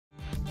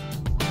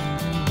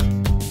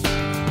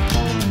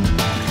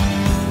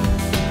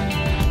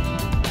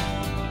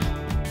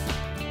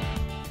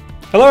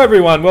Hello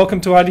everyone, welcome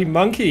to Aunty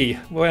Monkey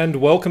and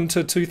welcome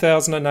to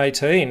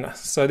 2018.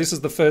 So this is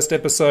the first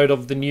episode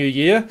of the new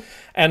year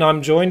and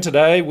I'm joined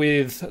today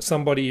with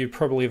somebody you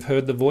probably have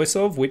heard the voice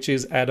of, which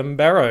is Adam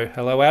Barrow.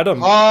 Hello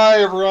Adam.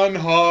 Hi everyone,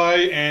 hi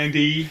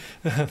Andy.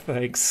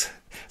 Thanks.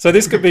 So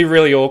this could be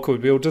really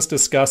awkward. We were just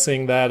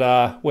discussing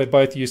that we're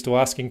both used to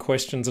asking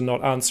questions and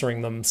not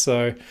answering them.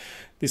 So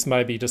this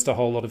may be just a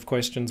whole lot of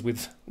questions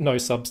with no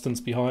substance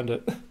behind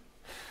it.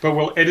 But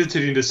we'll edit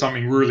it into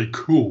something really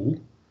cool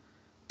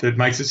that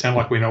makes it sound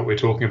like we know what we're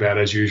talking about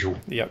as usual.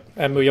 Yep,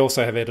 and we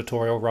also have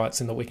editorial rights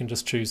in that we can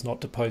just choose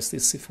not to post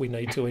this if we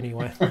need to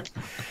anyway.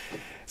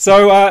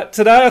 So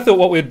today I thought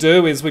what we'd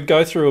do is we'd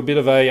go through a bit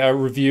of a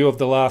review of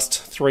the last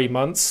 3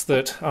 months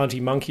that Aunty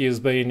Monkey has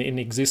been in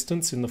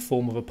existence in the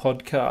form of a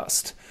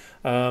podcast.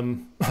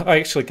 I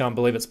actually can't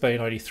believe it's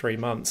been only 3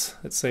 months.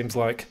 It seems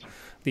like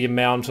the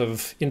amount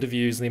of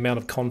interviews and the amount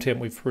of content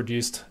we've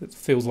produced, it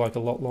feels like a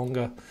lot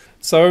longer.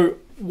 So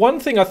one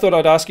thing I thought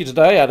I'd ask you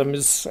today, Adam,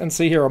 is, and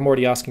see here I'm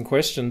already asking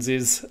questions,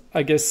 is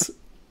I guess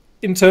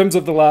in terms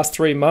of the last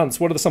 3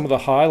 months, what are some of the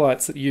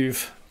highlights that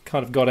you've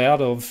kind of got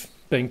out of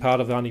being part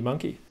of Aunty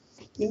Monkey?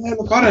 Yeah,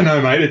 look, I don't know,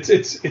 mate.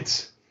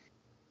 It's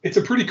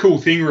a pretty cool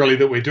thing, really,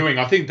 that we're doing.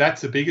 I think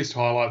that's the biggest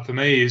highlight for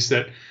me is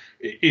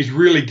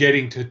really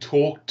getting to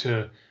talk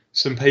to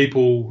some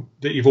people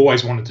that you've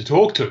always wanted to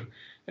talk to,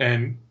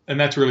 and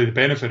that's really the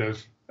benefit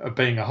of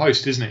being a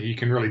host, isn't it? You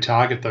can really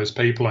target those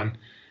people and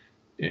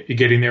you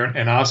get in there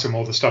and ask them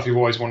all the stuff you've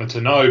always wanted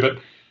to know. But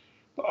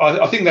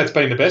I think that's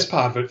been the best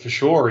part of it for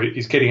sure,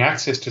 is getting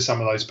access to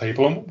some of those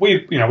people. And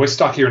we're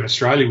stuck here in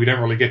Australia. We don't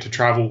really get to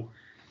travel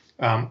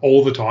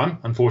all the time,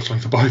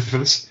 unfortunately for both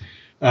of us.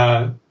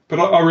 But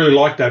I really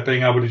like that,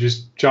 being able to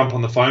just jump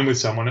on the phone with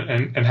someone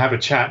and have a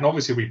chat. And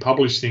obviously we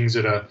publish things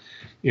that are,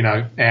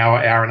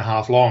 hour and a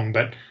half long,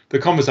 but the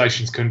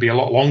conversations can be a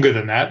lot longer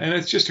than that. And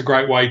it's just a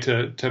great way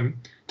to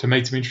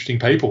meet some interesting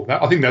people.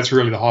 I think that's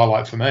really the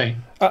highlight for me.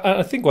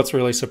 I think what's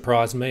really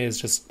surprised me is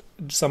just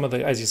some of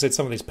the, as you said,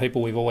 some of these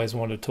people we've always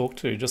wanted to talk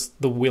to, just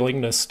the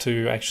willingness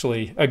to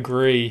actually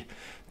agree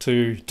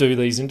to do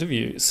these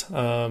interviews.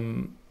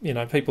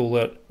 People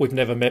that we've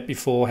never met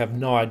before, have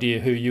no idea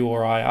who you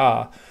or I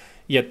are,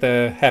 yet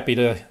they're happy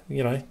to,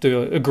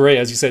 agree,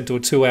 as you said, to a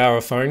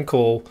 2-hour phone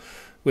call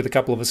with a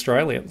couple of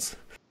Australians.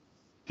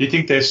 Do you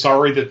think they're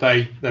sorry that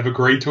they've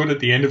agreed to it at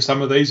the end of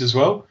some of these as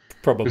well?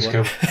 Probably. Just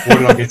go, what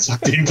did I get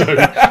sucked into?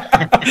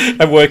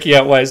 And working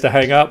out ways to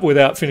hang up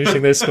without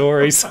finishing their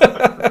stories.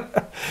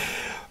 But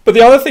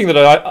the other thing that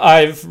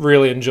I've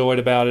really enjoyed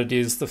about it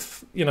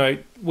is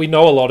we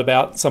know a lot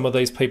about some of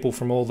these people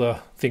from all the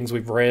things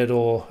we've read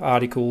or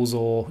articles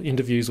or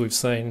interviews we've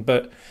seen,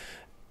 but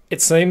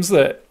it seems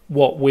that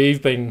what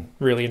we've been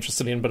really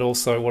interested in, but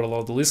also what a lot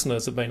of the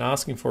listeners have been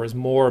asking for, is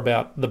more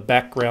about the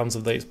backgrounds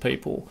of these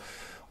people,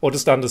 or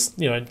just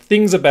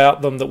things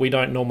about them that we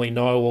don't normally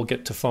know or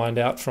get to find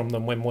out from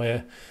them when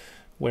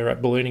we're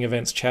at ballooning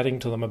events chatting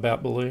to them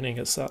about ballooning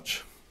as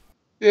such.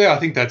 Yeah, I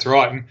think that's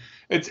right. And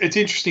it's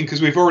interesting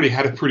because we've already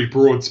had a pretty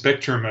broad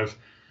spectrum of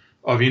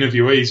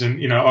interviewees.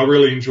 And, I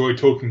really enjoyed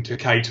talking to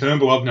Kay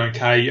Turnbull. I've known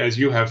Kay, as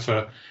you have,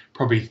 for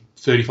probably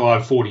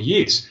 35, 40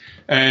 years.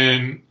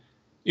 And,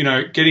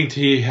 getting to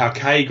hear how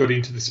Kay got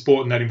into the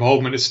sport and that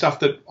involvement is stuff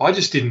that I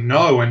just didn't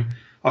know. And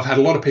I've had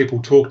a lot of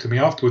people talk to me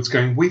afterwards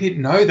going, we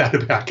didn't know that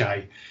about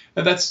Kay.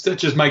 And that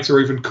just makes her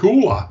even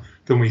cooler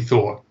than we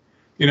thought.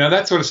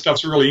 That sort of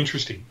stuff's really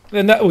interesting.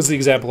 And that was the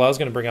example I was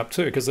going to bring up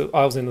too, because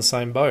I was in the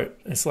same boat.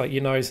 It's like,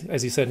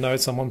 as you said, know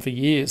someone for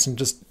years and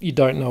just you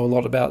don't know a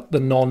lot about the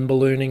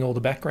non-ballooning or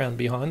the background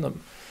behind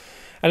them.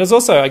 And there's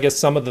also, I guess,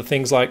 some of the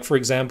things like, for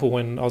example,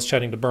 when I was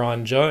chatting to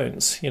Brian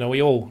Jones,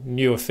 we all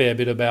knew a fair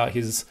bit about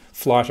his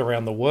flight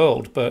around the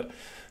world, but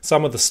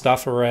some of the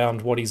stuff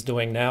around what he's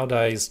doing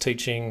nowadays,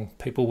 teaching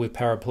people with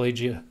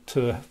paraplegia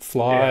to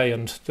fly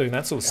and doing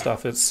that sort of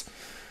stuff,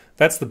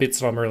 that's the bits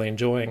that I'm really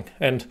enjoying.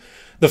 And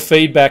the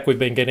feedback we've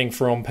been getting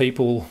from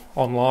people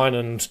online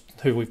and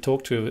who we've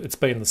talked to, it's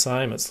been the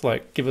same. It's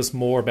like, give us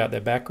more about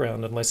their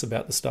background and less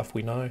about the stuff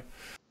we know.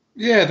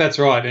 Yeah, that's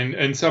right.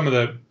 And some of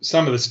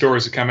the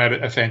stories that come out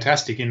are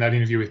fantastic. In that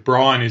interview with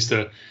Brian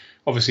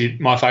obviously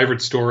my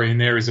favourite story in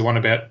there is the one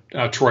about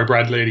Troy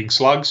Bradley eating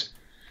slugs,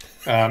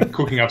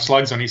 cooking up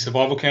slugs on his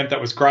survival camp.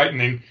 That was great. And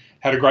then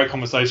had a great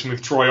conversation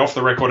with Troy off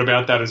the record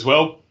about that as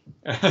well.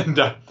 And,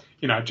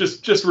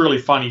 just really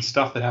funny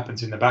stuff that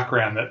happens in the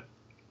background that,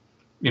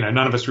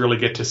 none of us really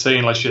get to see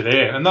unless you're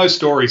there. And those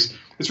stories,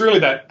 it's really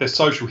the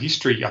social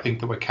history, I think,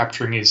 that we're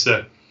capturing is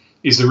the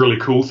really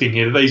cool thing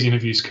here. These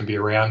interviews can be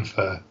around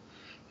for,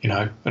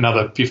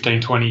 another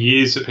 15, 20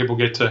 years that people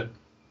get to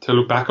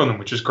look back on them,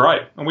 which is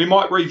great. And we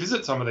might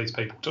revisit some of these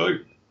people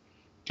too,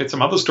 get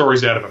some other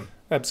stories out of them.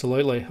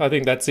 Absolutely. I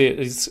think that's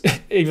it.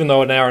 Even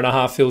though an hour and a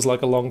half feels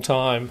like a long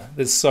time,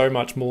 there's so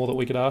much more that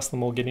we could ask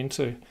them or get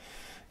into.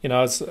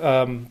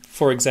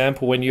 For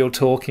example, when you're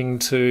talking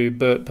to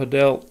Bert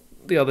Padell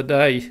the other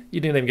day,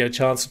 you didn't even get a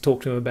chance to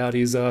talk to him about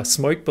his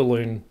smoke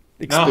balloon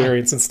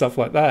experience and stuff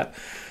like that.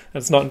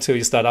 And it's not until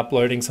you start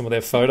uploading some of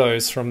their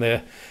photos from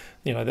their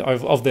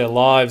of their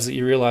lives, that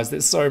you realise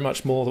there's so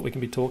much more that we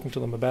can be talking to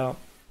them about.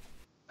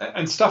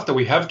 And stuff that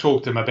we have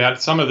talked to them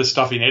about, some of the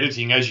stuff in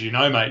editing, as you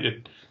know,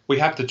 mate, we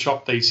have to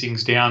chop these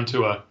things down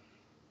to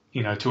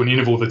an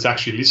interval that's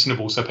actually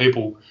listenable, so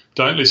people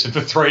don't listen for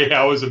 3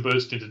 hours and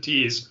burst into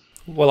tears.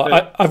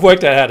 Well, I've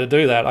worked out how to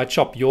do that. I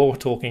chop your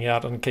talking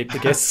out and keep the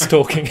guests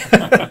talking.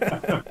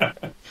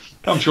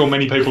 I'm sure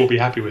many people will be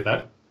happy with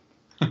that.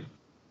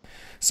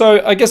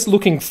 So I guess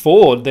looking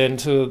forward then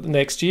to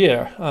next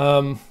year,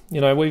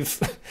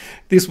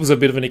 this was a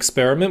bit of an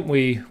experiment.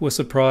 We were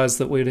surprised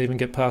that we'd even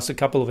get past a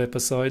couple of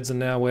episodes, and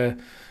now we're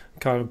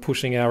kind of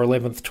pushing our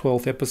 11th,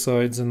 12th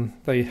episodes, and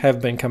they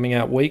have been coming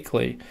out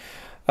weekly.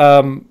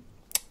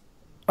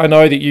 I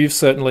know that you've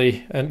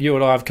certainly, and you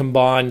and I have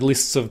combined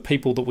lists of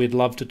people that we'd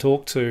love to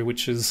talk to,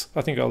 which is,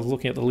 I think I was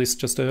looking at the list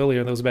just earlier,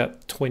 and there was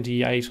about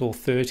 28 or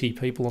 30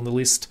 people on the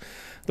list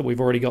that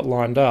we've already got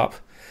lined up.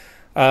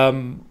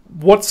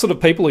 What sort of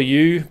people are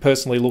you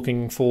personally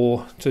looking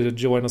for to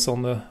join us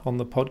on the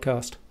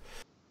podcast?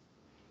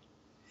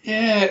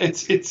 Yeah,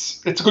 it's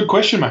a good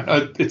question, mate.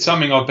 It's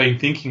something I've been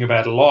thinking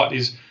about a lot.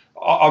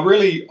 I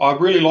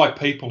really like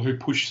people who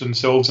push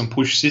themselves and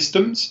push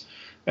systems,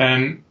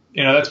 and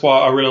that's why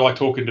I really like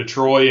talking to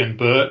Troy and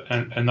Bert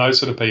and those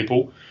sort of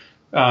people.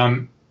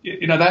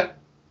 That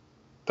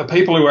the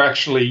people who are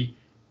actually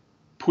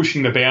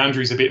pushing the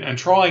boundaries a bit and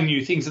trying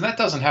new things, and that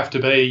doesn't have to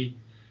be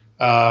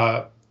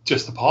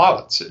just the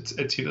pilots.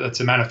 It's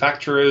the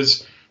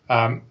manufacturers.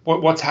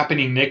 What's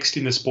happening next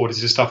in the sport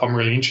is the stuff I'm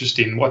really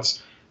interested in.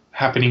 What's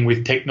happening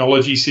with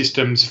technology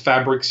systems,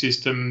 fabric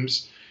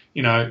systems,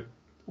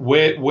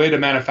 where do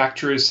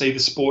manufacturers see the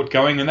sport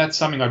going? And that's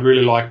something I'd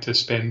really like to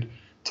spend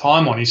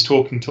time on, is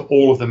talking to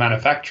all of the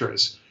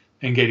manufacturers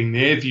and getting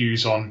their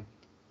views on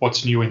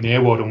what's new in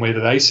their world and where do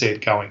they see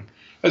it going,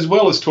 as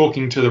well as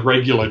talking to the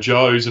regular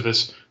Joes of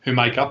us who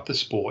make up the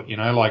sport,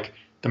 like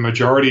the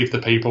majority of the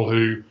people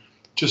who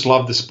just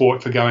love the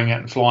sport for going out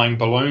and flying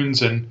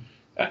balloons, and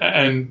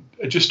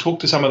just talk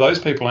to some of those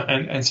people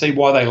and see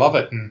why they love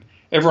it. And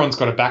everyone's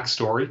got a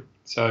backstory,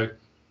 so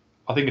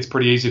I think it's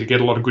pretty easy to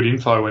get a lot of good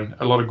info and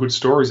a lot of good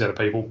stories out of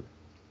people.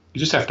 You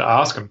just have to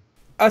ask them.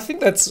 I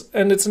think it's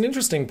an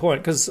interesting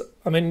point, because,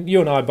 you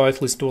and I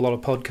both listen to a lot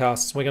of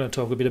podcasts. We're going to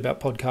talk a bit about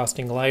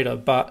podcasting later,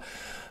 but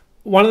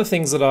one of the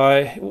things that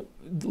I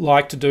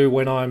like to do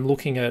when I'm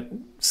looking at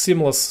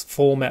similar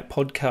format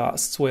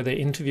podcasts where they're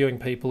interviewing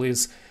people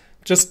is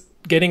just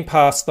getting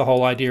past the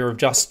whole idea of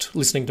just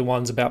listening to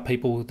ones about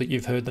people that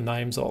you've heard the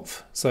names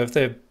of. So if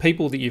they're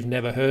people that you've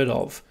never heard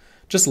of,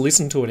 just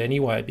listen to it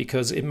anyway,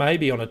 because it may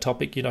be on a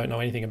topic you don't know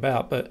anything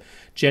about, but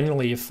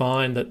generally you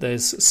find that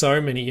there's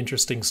so many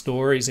interesting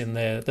stories in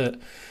there that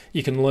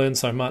you can learn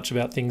so much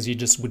about things you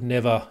just would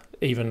never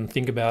even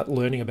think about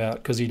learning about,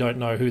 because you don't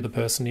know who the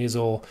person is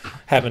or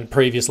haven't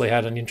previously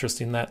had an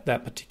interest in that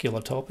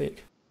particular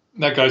topic.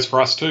 That goes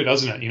for us too,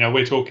 doesn't it?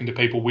 We're talking to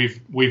people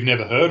we've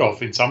never heard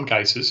of in some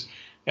cases,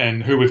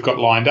 and who we've got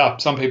lined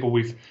up. Some people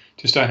we've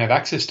just don't have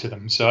access to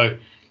them. So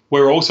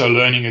we're also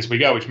learning as we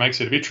go, which makes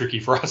it a bit tricky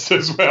for us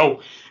as well.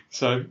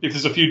 So if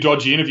there's a few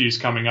dodgy interviews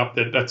coming up,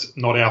 that's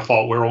not our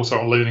fault. We're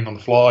also learning on the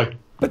fly.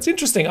 But it's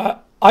interesting.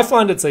 I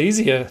find it's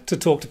easier to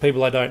talk to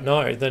people I don't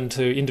know than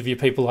to interview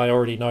people I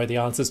already know the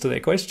answers to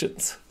their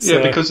questions. So...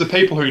 Yeah, because the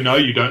people who know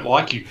you don't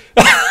like you.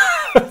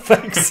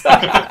 Thanks.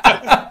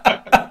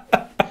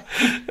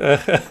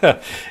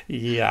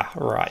 Yeah,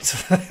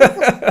 right.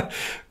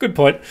 Good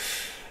point.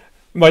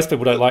 Most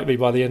people don't like me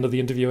by the end of the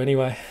interview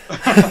anyway.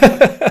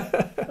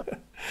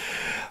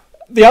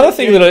 The other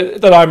thing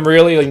that I'm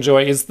really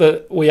enjoying is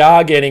that we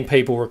are getting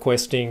people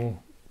requesting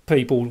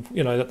people,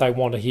 that they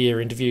want to hear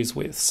interviews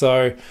with.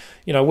 So,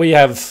 we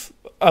have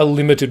a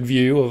limited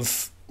view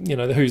of,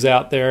 who's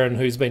out there and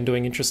who's been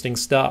doing interesting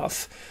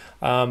stuff.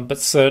 But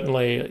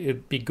certainly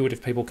it'd be good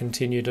if people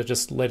continue to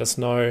just let us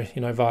know,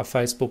 via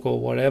Facebook or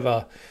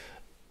whatever,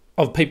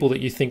 of people that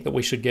you think that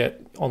we should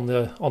get on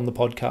the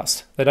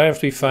podcast. They don't have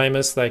to be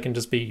famous. They can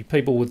just be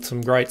people with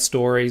some great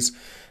stories.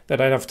 They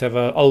don't have to have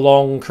a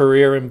long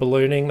career in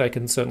ballooning. They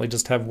can certainly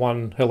just have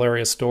one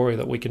hilarious story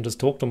that we can just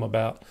talk to them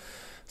about.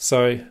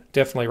 So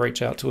definitely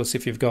reach out to us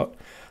if you've got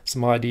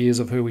some ideas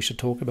of who we should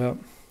talk about.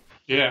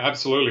 Yeah,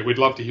 absolutely. We'd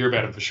love to hear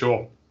about it for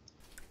sure.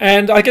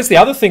 And I guess the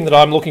other thing that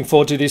I'm looking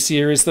forward to this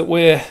year is that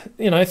we're,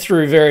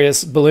 through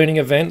various ballooning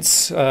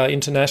events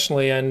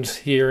internationally and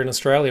here in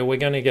Australia, we're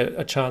going to get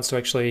a chance to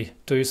actually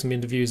do some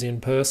interviews in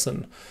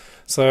person.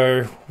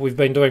 So we've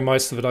been doing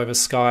most of it over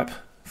Skype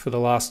for the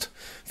last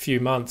few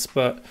months,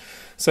 but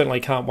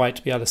certainly can't wait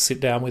to be able to sit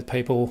down with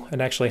people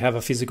and actually have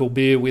a physical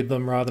beer with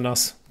them rather than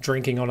us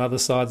drinking on other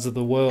sides of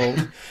the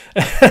world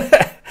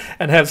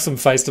and have some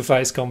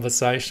face-to-face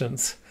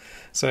conversations.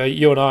 So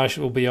you and I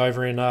will be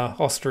over in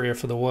Austria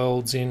for the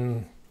Worlds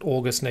in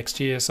August next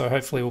year, so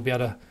hopefully we'll be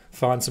able to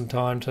find some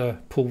time to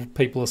pull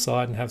people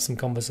aside and have some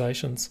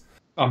conversations.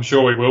 I'm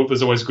sure we will.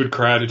 There's always a good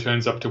crowd who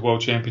turns up to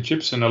World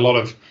Championships and a lot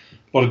of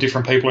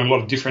different people and a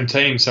lot of different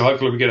teams, so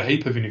hopefully we get a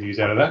heap of interviews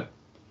out of that.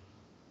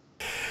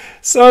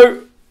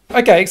 So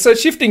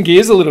shifting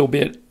gears a little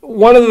bit,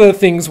 one of the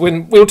things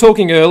when we were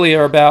talking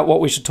earlier about what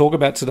we should talk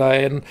about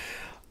today, and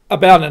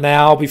about an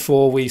hour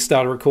before we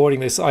started recording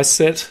this, I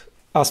set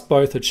us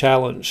both a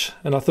challenge.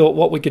 And I thought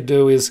what we could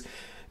do is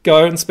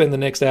go and spend the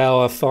next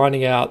hour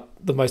finding out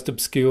the most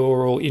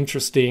obscure or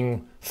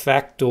interesting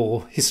fact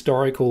or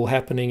historical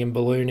happening in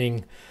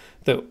ballooning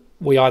that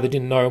we either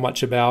didn't know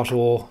much about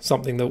or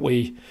something that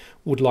we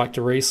would like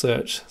to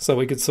research. So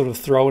we could sort of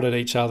throw it at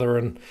each other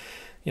and,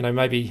 you know,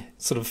 maybe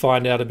sort of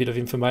find out a bit of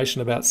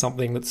information about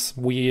something that's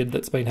weird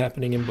that's been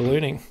happening in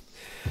ballooning.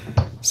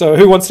 So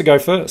who wants to go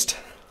first?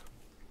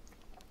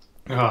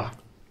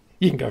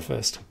 You can go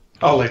first.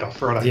 I'll lead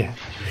off, right? Yeah.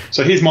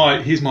 So here's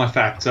my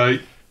fact. So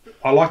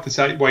I like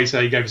the way you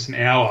say you gave us an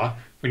hour.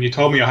 When you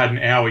told me I had an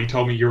hour, you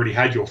told me you already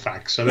had your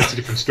facts. So that's a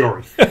different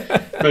story.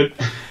 But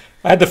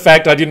I had the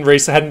fact. I hadn't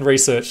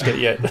researched it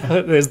yet.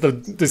 There's the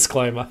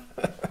disclaimer.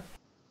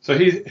 So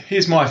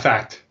here's my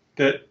fact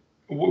that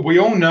we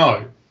all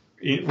know.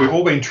 We've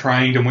all been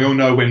trained, and we all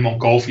know when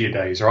Montgolfier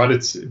Day is, right?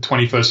 It's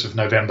 21st of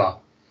November.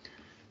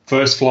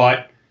 First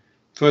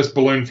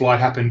balloon flight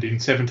happened in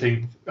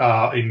 21st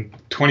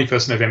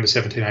November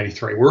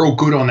 1783. We're all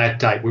good on that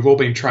date. We've all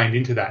been trained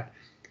into that.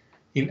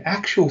 In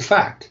actual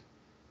fact,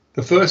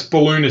 the first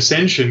balloon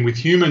ascension with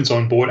humans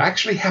on board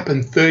actually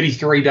happened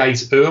 33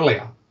 days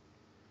earlier,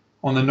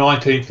 on the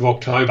 19th of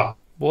October.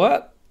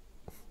 What?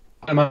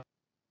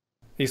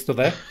 He's still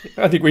there?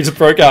 I think we just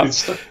broke up.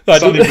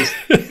 Stunned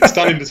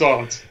into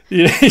silence.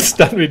 Yeah, he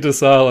stunned me to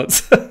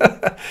silence.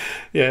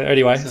 Yeah,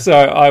 anyway, so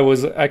I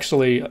was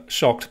actually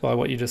shocked by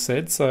what you just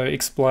said, so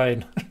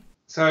explain.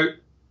 So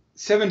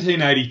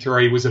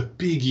 1783 was a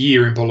big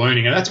year in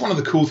ballooning, and that's one of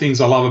the cool things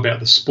I love about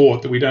the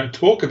sport that we don't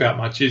talk about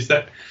much, is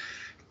that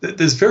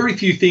there's very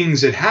few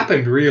things that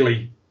happened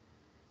really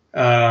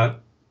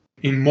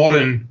in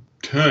modern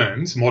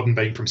terms, modern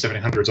being from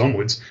 1700s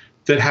onwards,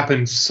 that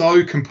happened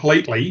so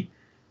completely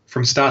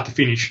from start to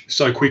finish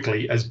so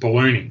quickly as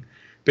ballooning.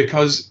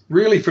 Because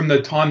really from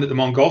the time that the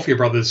Montgolfier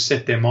brothers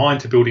set their mind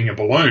to building a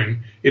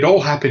balloon, it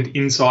all happened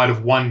inside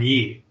of 1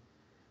 year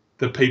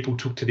that people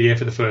took to the air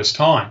for the first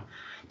time.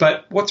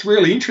 But what's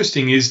really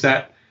interesting is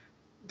that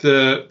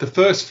the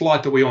first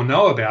flight that we all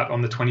know about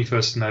on the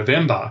 21st of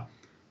November,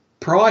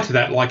 prior to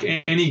that,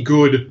 like any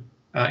good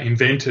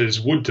inventors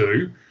would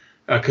do,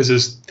 because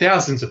there's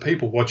thousands of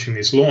people watching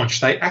this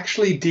launch, they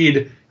actually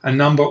did a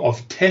number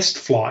of test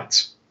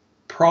flights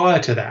prior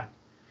to that.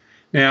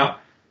 Now,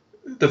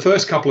 the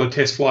first couple of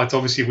test flights,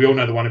 obviously, we all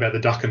know the one about the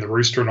duck and the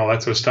rooster and all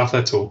that sort of stuff.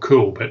 That's all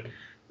cool. But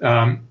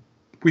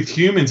with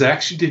humans, they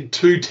actually did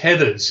 2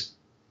 tethers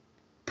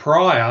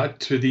prior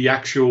to the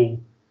actual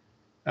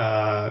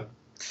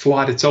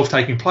flight itself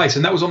taking place.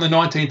 And that was on the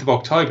 19th of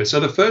October.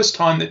 So the first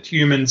time that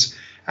humans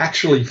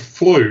actually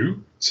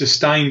flew,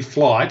 sustained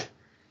flight,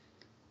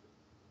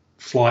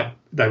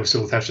 they were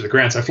still attached to the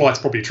ground. So flight's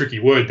probably a tricky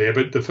word there.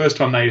 But the first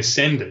time they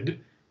ascended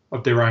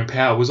of their own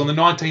power was on the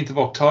 19th of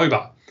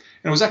October.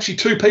 And it was actually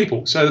 2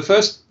 people. So the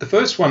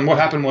first one, what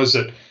happened was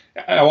that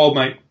our old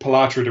mate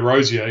Pilatre de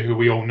Rosio, who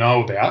we all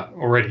know about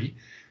already,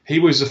 he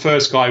was the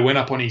first guy who went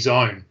up on his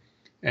own.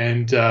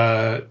 And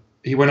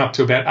he went up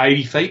to about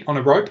 80 feet on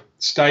a rope,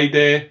 stayed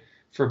there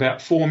for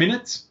about 4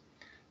 minutes,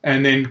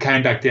 and then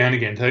came back down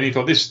again. So he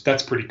thought,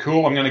 that's pretty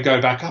cool. I'm going to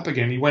go back up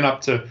again. He went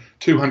up to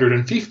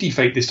 250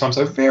 feet this time,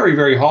 so very,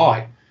 very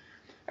high.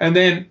 And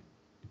then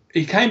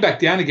he came back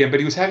down again, but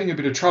he was having a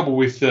bit of trouble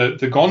with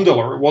the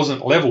gondola. It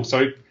wasn't level,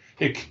 so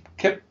he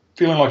kept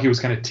feeling like he was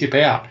going to tip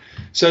out.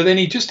 So then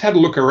he just had a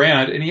look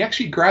around, and he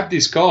actually grabbed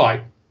this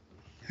guy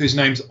whose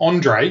name's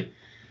Andre.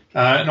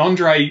 And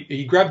Andre,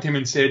 he grabbed him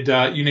and said,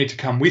 you need to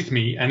come with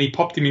me. And he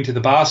popped him into the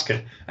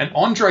basket. And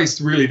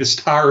Andre's really the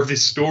star of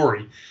this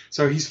story.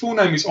 So his full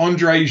name is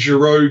Andre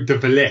Giraud de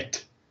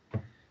Villette.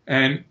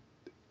 And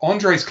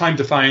Andre's claim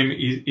to fame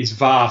is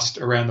vast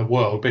around the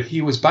world, but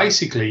he was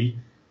basically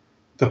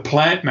the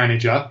plant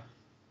manager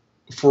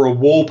for a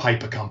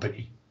wallpaper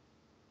company.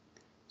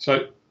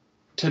 So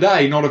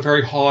today, not a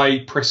very high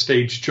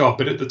prestige job,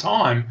 but at the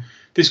time,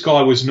 this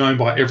guy was known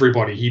by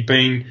everybody. He'd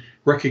been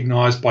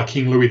recognised by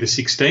King Louis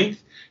XVI.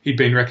 He'd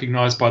been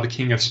recognised by the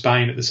King of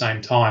Spain at the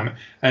same time.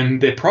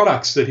 And their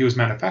products that he was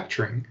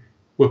manufacturing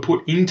were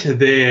put into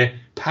their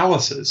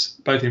palaces,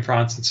 both in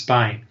France and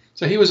Spain.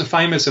 So he was a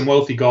famous and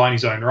wealthy guy in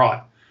his own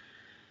right.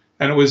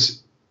 And it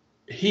was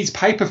his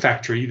paper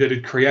factory that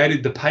had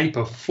created the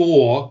paper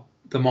for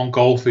the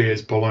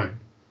Montgolfier's balloon.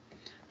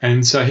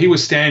 And so he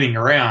was standing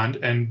around,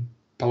 and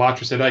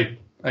Pilatre said,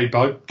 hey,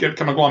 Bo,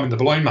 come and climb in the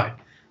balloon, mate.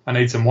 I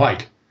need some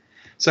weight.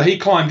 So he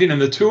climbed in,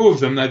 and the 2 of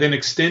them, they then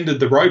extended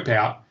the rope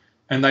out,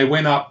 and they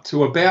went up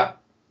to about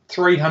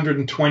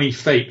 320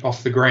 feet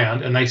off the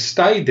ground, and they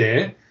stayed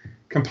there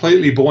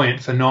completely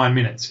buoyant for 9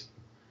 minutes.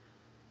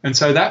 And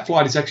so that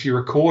flight is actually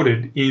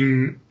recorded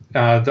in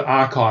the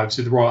archives,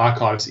 the Royal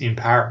Archives in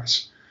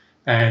Paris.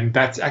 And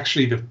that's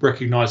actually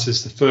recognised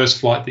as the first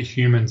flight that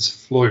humans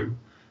flew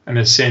and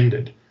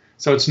ascended.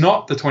 So it's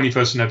not the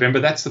 21st of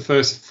November, that's the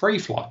first free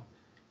flight.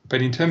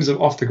 But in terms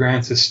of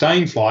off-the-ground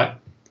sustained flight,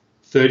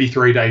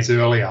 33 days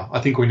earlier. I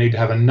think we need to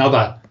have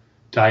another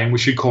day, and we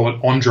should call it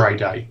Andre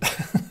Day.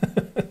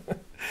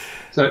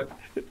 So,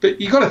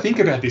 but you got to think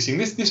about this thing.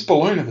 This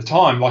balloon at the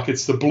time, like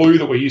it's the blue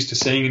that we're used to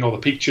seeing in all the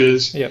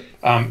pictures. Yep.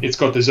 It's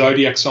got the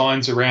zodiac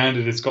signs around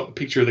it. It's got the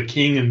picture of the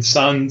king and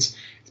suns.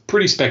 It's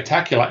pretty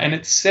spectacular, and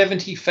it's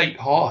 70 feet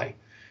high.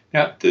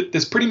 Now,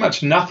 there's pretty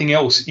much nothing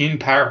else in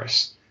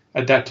Paris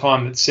at that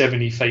time that's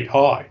 70 feet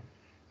high.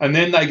 And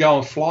then they go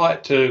and fly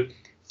it to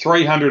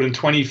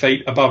 320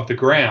 feet above the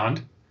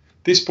ground.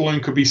 This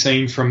balloon could be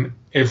seen from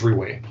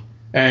everywhere.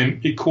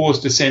 And it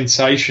caused a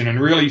sensation and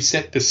really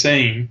set the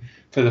scene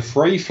for the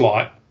free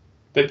flight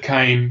that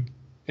came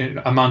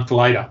a month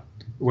later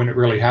when it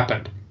really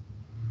happened.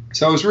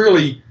 So it was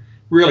really,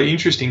 really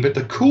interesting. But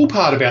the cool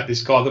part about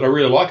this guy that I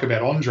really like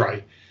about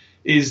Andre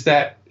is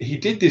that he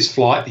did this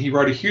flight. He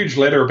wrote a huge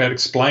letter about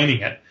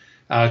explaining it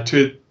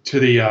to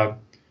the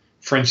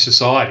French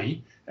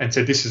Society and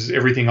said, this is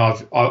everything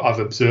I've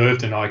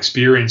observed and I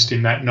experienced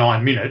in that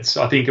 9 minutes.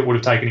 I think it would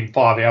have taken him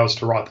 5 hours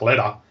to write the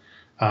letter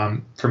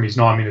from his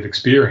 9-minute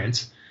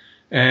experience.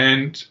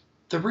 And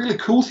the really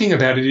cool thing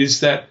about it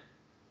is that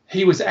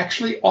he was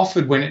actually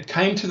offered, when it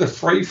came to the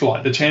free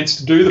flight, the chance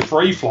to do the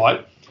free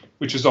flight,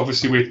 which is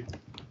obviously with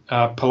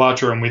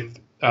Pilatre and with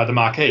the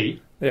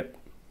Marquis. Yep.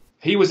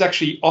 He was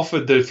actually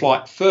offered the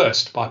flight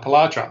first by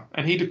Pilatre,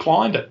 and he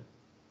declined it.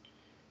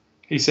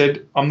 He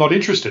said, I'm not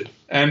interested.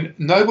 And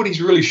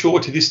nobody's really sure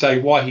to this day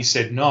why he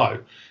said no.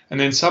 And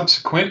then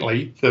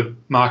subsequently, the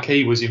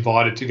Marquis was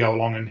invited to go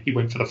along and he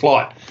went for the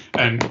flight.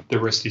 And the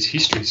rest is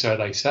history, so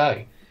they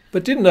say.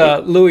 But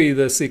didn't Louis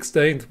the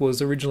 16th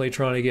was originally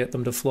trying to get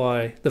them to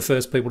fly, the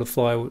first people to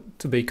fly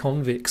to be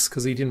convicts,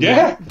 because he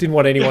didn't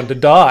want anyone to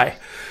die.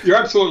 You're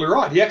absolutely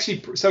right.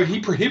 He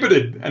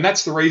prohibited, and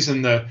that's the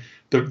reason the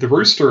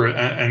Rooster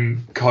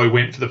and co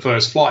went for the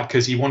first flight,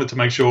 because he wanted to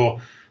make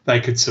sure they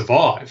could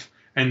survive.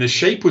 And the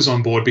sheep was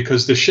on board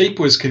because the sheep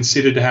was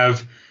considered to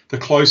have the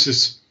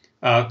closest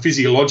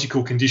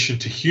physiological condition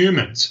to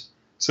humans.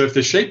 So if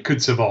the sheep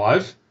could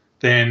survive,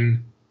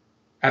 then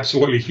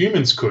absolutely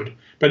humans could.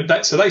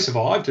 So they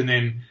survived, and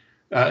then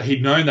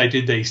he'd known they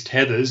did these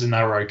tethers and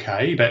they were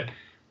okay, but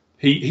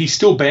he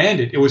still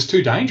banned it. It was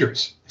too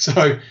dangerous.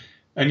 So,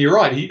 and you're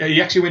right,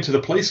 he actually went to the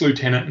police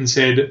lieutenant and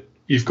said,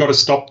 you've got to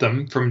stop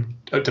them from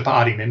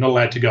departing. They're not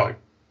allowed to go.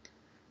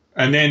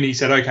 And then he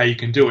said, okay, you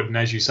can do it. And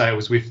as you say, it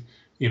was with,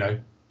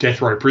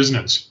 death row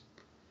prisoners.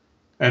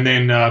 And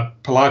then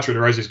Pilatre de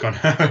Rosa's gone,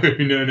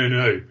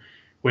 no.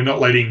 We're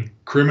not letting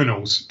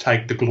criminals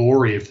take the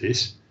glory of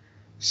this.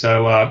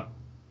 So,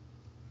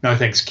 no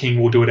thanks, King,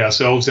 we'll do it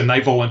ourselves. And they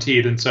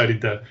volunteered, and so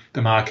did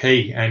the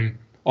Marquis, and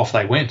off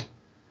they went.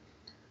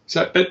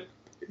 So, but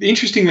the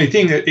interesting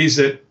thing is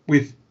that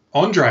with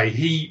Andre,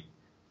 he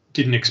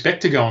didn't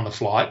expect to go on the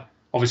flight,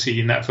 obviously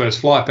in that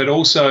first flight, but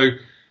also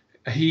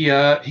he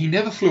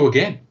never flew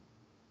again.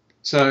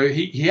 So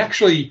he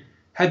actually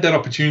had that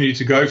opportunity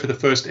to go for the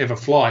first ever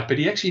flight, but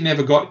he actually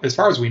never got, as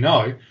far as we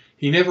know,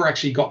 he never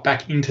actually got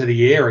back into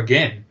the air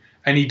again.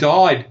 And he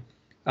died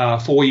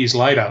 4 years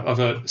later of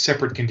a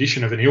separate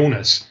condition of an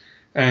illness.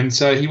 And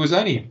so he was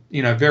only,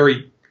 he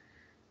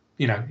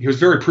was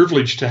very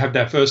privileged to have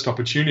that first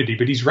opportunity,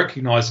 but he's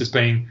recognised as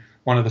being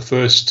one of the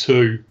first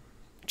two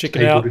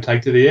people to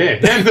take to the air.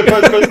 And the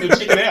first person to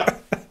chicken out.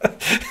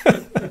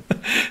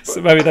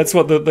 So maybe that's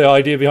what the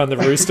idea behind the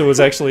rooster was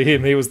actually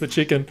him. He was the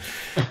chicken.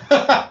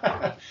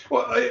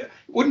 Well,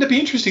 wouldn't it be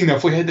interesting, though,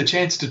 if we had the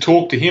chance to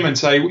talk to him and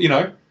say,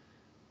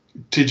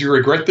 did you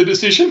regret the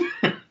decision?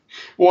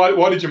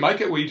 Why did you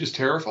make it? Were you just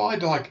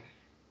terrified?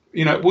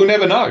 We'll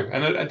never know.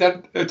 And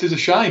it is a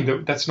shame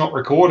that that's not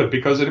recorded,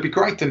 because it'd be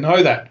great to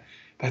know that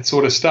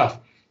sort of stuff.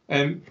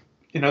 And,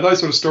 those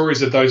sort of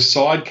stories of those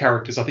side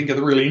characters, I think, are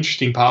the really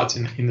interesting parts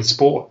in the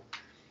sport.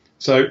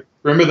 So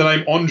remember the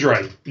name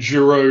Andre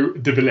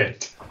Giraud de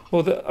Villiers.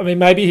 Well,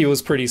 maybe he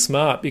was pretty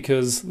smart,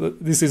 because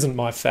this isn't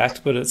my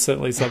fact, but it's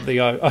certainly something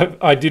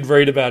I did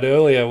read about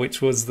earlier, which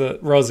was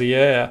that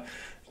Rosier,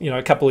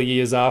 a couple of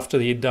years after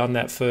he had done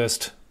that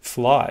first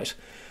flight,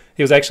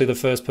 he was actually the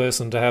first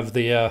person to have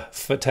the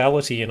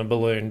fatality in a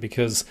balloon,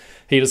 because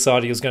he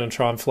decided he was going to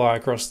try and fly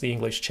across the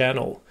English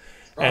Channel.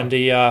 Oh. And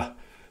he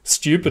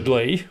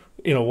stupidly,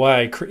 in a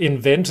way,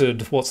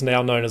 invented what's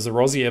now known as the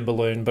Rosier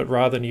balloon, but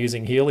rather than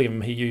using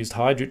helium, he used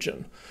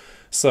hydrogen.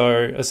 So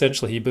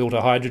essentially he built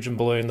a hydrogen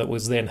balloon that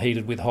was then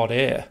heated with hot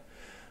air.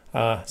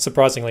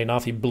 Surprisingly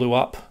enough, he blew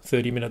up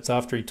 30 minutes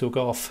after he took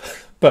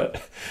off,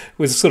 but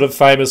was sort of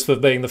famous for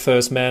being the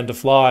first man to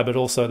fly, but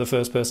also the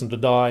first person to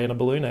die in a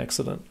balloon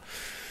accident.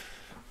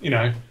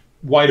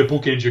 Way to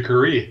bookend your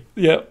career.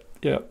 Yep.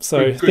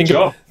 So think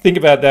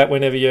about that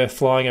whenever you're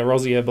flying a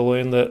Rosier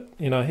balloon, that,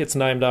 it's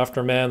named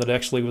after a man that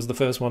actually was the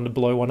first one to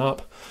blow one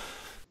up.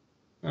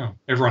 Oh,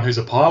 everyone who's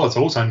a pilot's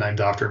also named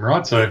after him,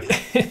 right? So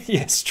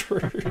yes,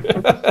 true.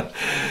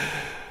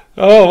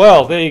 Oh,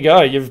 well, there you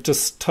go. You've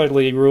just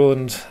totally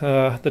ruined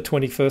the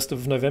 21st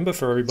of November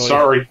for everybody.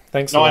 Sorry.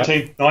 Thanks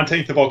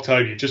 19th of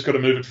October. You've just got to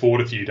move it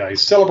forward a few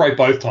days. Celebrate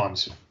both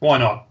times. Why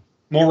not?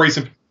 More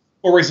reason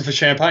for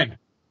champagne.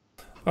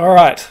 All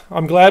right.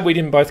 I'm glad we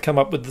didn't both come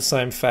up with the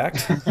same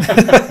fact.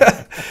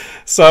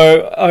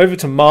 So over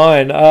to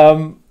mine.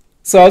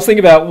 So I was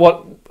thinking about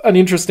an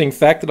interesting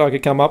fact that I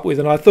could come up with,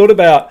 and I thought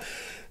about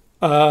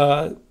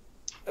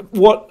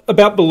what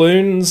about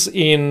balloons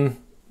in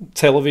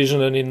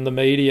television and in the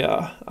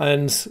media.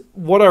 And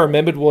what I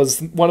remembered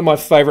was one of my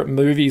favourite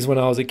movies when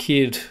I was a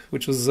kid,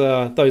 which was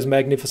Those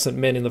Magnificent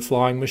Men in the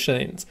Flying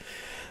Machines,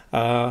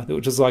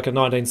 which is like a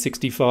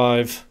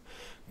 1965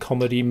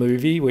 comedy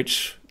movie,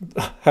 which,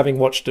 having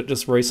watched it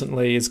just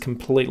recently, is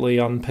completely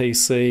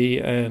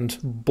un-PC and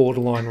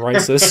borderline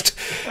racist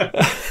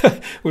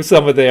with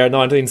some of their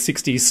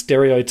 1960s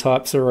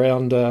stereotypes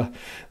around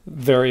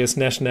various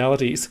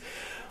nationalities.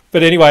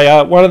 But anyway,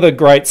 one of the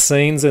great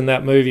scenes in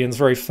that movie, and it's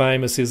very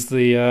famous, is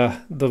the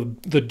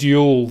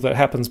duel that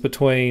happens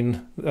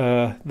between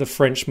the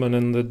Frenchman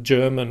and the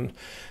German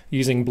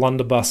using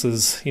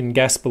blunderbusses in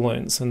gas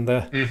balloons. And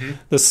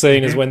the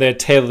scene is when they're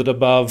tethered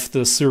above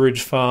the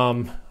sewage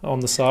farm on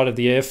the side of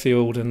the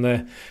airfield, and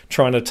they're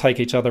trying to take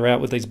each other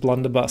out with these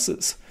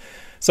blunderbusses.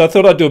 So I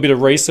thought I'd do a bit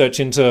of research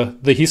into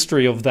the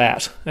history of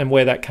that and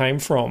where that came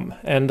from.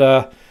 And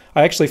I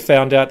actually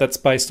found out that's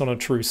based on a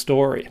true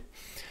story.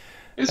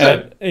 Is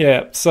it?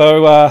 Yeah.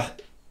 So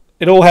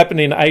it all happened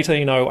in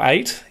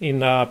 1808 in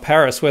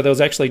Paris, where there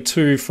was actually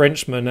two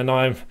Frenchmen, and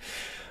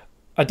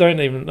I don't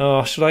even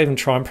know. Should I even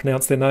try and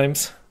pronounce their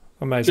names?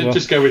 I may as well.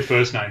 Just go with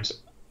first names.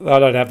 I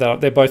don't have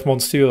that. They're both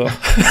Monsieur.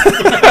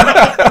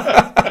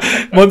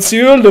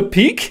 Monsieur Le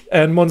Pic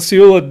and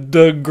Monsieur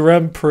de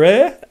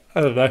Grandpré.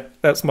 I don't know.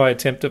 That's my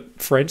attempt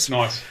at French.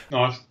 Nice.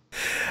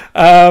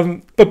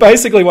 But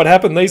basically what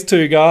happened, these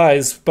two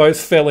guys both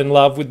fell in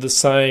love with the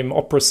same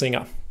opera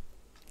singer.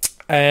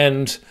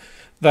 And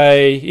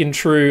they, in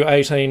true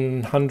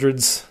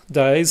 1800s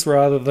days,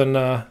 rather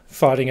than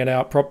fighting it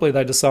out properly,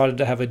 they decided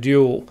to have a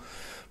duel.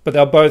 But they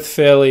were both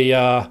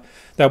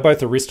they were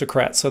both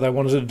aristocrats, so they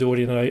wanted to do it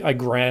in a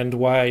grand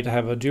way to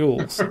have a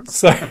duel.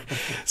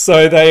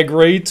 So they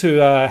agreed to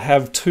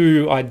have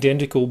two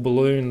identical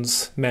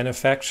balloons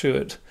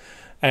manufactured,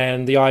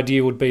 and the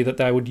idea would be that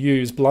they would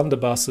use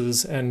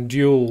blunderbusses and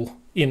duel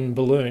in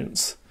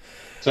balloons.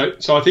 So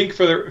I think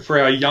for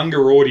our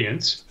younger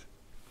audience,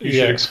 you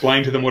should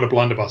explain to them what a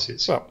blunderbuss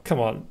is. Well, come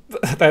on.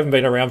 They haven't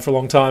been around for a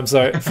long time.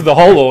 So for the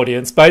whole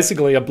audience,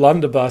 basically a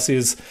blunderbuss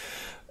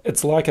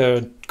it's like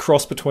a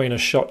cross between a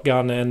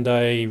shotgun and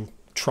a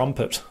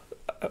trumpet.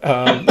 It's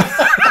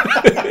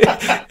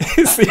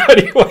the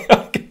only way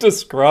I can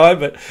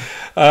describe it.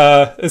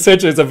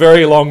 Essentially, it's a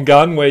very long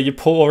gun where you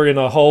pour in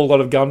a whole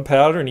lot of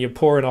gunpowder and you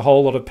pour in a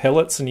whole lot of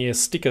pellets and you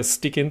stick a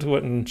stick into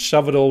it and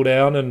shove it all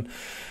down, and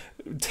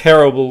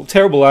terrible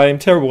aim,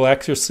 terrible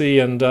accuracy,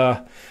 and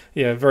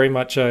very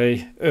much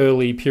a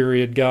early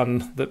period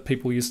gun that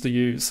people used to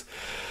use.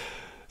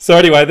 So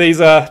anyway,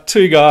 these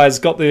two guys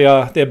got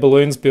their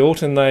balloons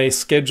built, and they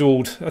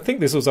scheduled, I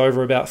think this was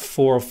over about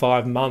 4 or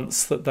 5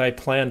 months, that they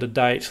planned a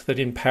date that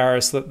in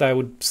Paris that they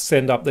would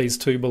send up these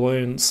two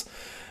balloons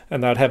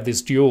and they'd have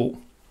this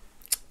duel.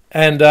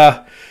 And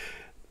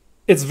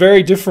it's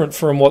very different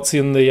from what's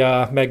in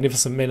the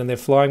Magnificent Men and Their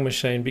Flying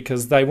Machine,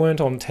 because they weren't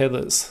on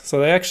tethers.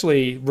 So they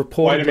actually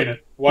reported...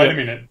 Wait a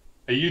minute.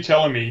 Are you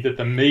telling me that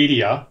the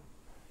media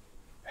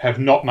have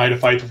not made a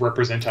faithful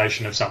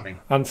representation of something?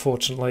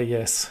 Unfortunately,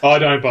 yes. I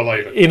don't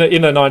believe it.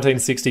 In a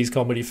 1960s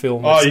comedy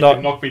film. You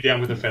can knock me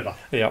down with a feather.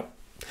 Yeah.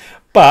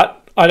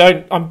 But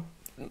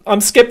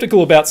I'm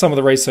skeptical about some of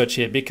the research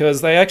here,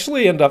 because they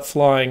actually end up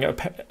flying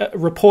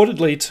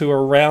reportedly to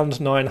around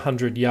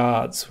 900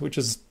 yards, which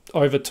is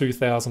over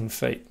 2,000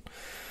 feet.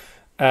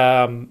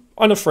 On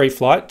a free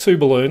flight, two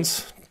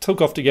balloons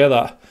took off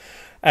together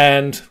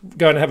and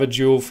going to have a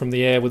duel from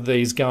the air with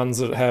these guns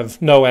that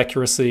have no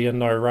accuracy and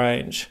no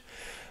range.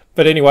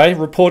 But anyway,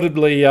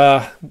 reportedly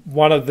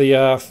one of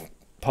the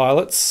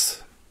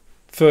pilots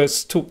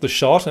first took the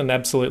shot and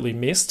absolutely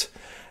missed.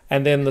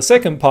 And then the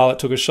second pilot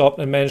took a shot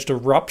and managed to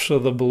rupture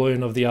the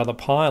balloon of the other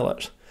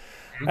pilot.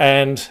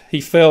 And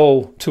he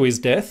fell to his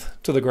death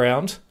to the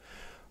ground.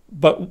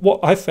 But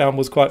what I found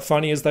was quite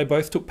funny is they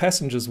both took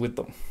passengers with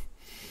them.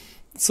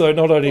 So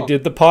not only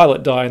did the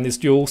pilot die in this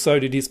duel, so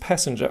did his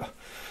passenger.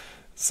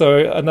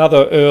 So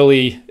another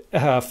early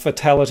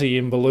fatality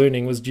in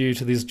ballooning was due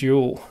to this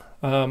duel.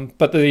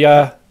 But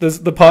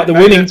the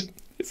winning...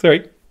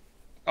 Sorry.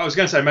 I was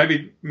going to say,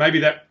 maybe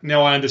that...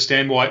 Now I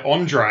understand why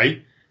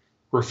Andre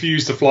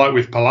refused to fly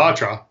with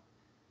Pilatra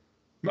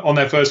on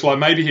that first flight.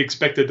 Maybe he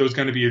expected there was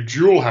going to be a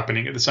duel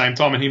happening at the same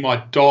time and he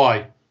might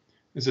die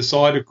as a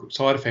side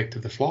effect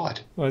of the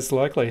flight. Most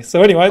likely.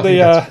 So anyway,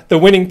 the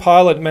winning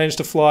pilot managed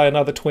to fly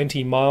another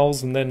 20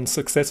 miles and then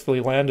successfully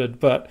landed,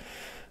 but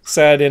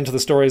sad end to the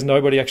story is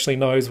nobody actually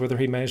knows whether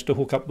he managed to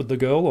hook up with the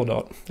girl or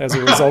not as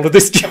a result of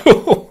this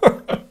duel.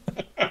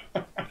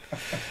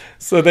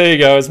 So there you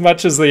go. As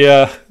much as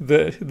the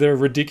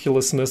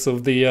ridiculousness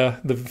of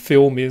the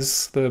film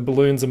is, the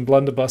balloons and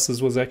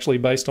blunderbusses was actually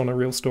based on a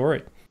real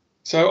story.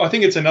 So I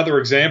think it's another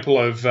example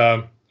of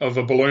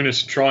a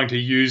balloonist trying to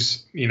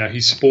use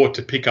his sport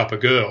to pick up a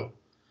girl.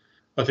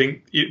 I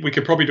think we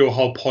could probably do a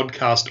whole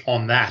podcast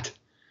on that.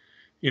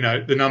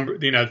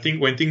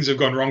 When things have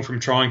gone wrong from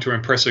trying to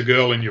impress a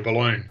girl in your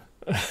balloon.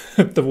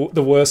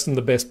 The worst and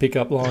the best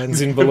pickup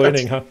lines in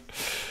ballooning, huh?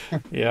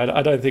 Yeah,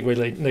 I don't think we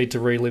need to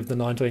relive the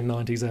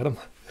 1990s, Adam.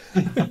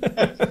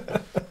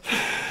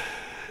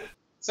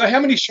 So how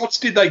many shots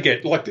did they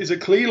get? Like, is it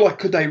clear? Like,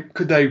 could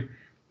they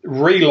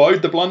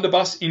reload the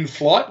blunderbuss in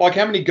flight? Like,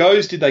 how many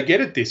goes did they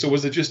get at this, or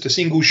was it just a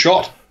single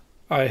shot?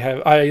 I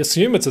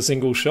assume it's a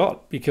single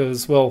shot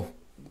because, well,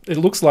 it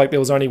looks like there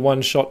was only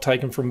one shot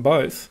taken from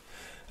both.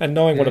 And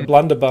knowing what a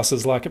blunderbuss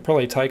is like, it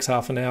probably takes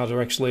half an hour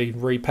to actually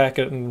repack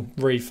it and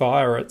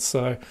refire it.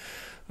 So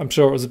I'm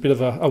sure it was a bit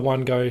of a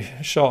one-go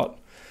shot.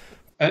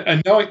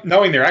 And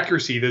knowing their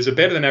accuracy, there's a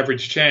better than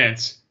average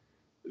chance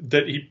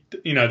that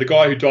the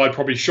guy who died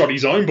probably shot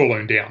his own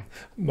balloon down.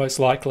 Most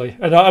likely.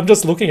 And I'm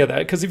just looking at that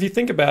because if you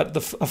think about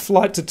a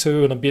flight to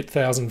 2 and a bit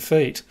thousand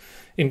feet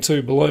in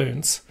 2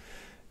 balloons,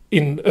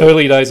 in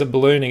early days of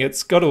ballooning,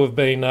 it's got to have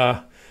been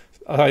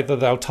either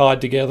they were tied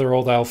together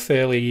or they were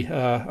fairly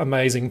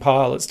amazing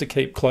pilots to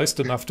keep close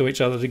enough to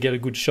each other to get a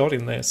good shot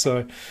in there.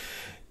 So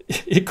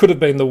it could have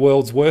been the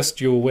world's worst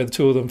duel where the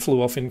two of them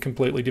flew off in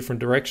completely different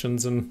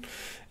directions and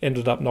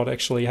ended up not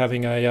actually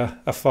having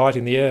a fight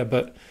in the air.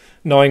 But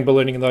knowing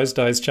ballooning in those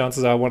days,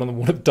 chances are one of them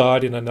would have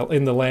died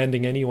in the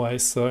landing anyway.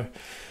 So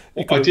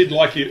I did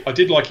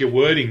like your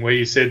wording where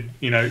you said,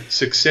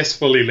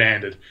 successfully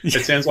landed.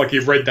 It sounds like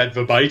you've read that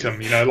verbatim.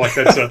 Like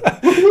that's a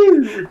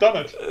woohoo, we've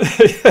done it.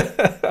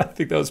 I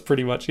think that was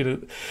pretty much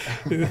it.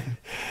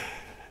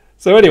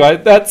 So anyway,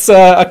 that's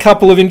a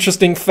couple of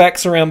interesting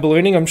facts around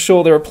ballooning. I'm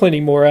sure there are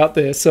plenty more out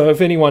there. So if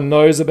anyone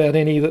knows about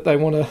any that they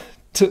want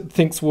to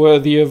think's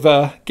worthy of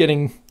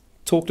getting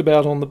talked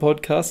about on the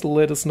podcast,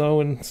 let us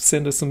know and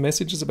send us some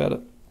messages about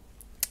it.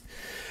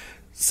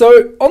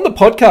 So on the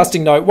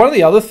podcasting note, one of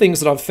the other things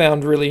that I've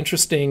found really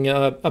interesting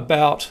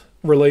about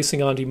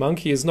releasing Aunty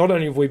Monkey is not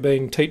only have we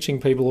been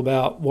teaching people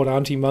about what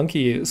Aunty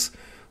Monkey is,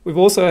 we've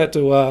also had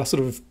to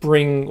sort of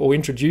bring or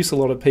introduce a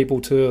lot of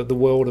people to the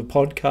world of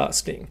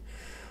podcasting.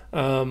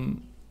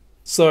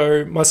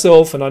 So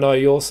myself, and I know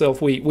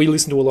yourself, we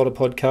listen to a lot of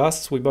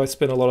podcasts. We both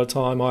spend a lot of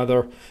time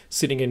either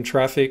sitting in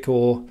traffic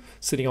or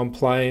sitting on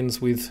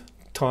planes with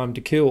time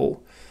to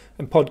kill.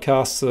 And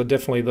podcasts are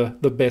definitely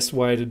the best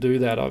way to do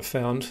that, I've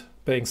found,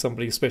 being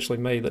somebody, especially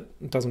me,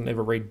 that doesn't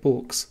ever read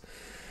books.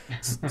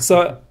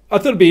 So I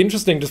thought it'd be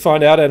interesting to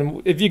find out,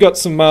 and if you got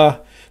some,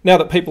 now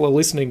that people are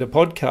listening to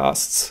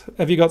podcasts,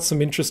 have you got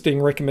some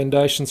interesting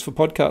recommendations for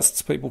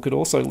podcasts people could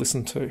also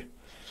listen to?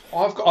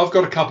 I've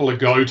got a couple of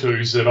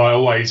go-tos that I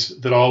always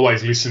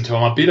listen to.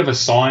 I'm a bit of a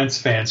science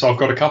fan, so I've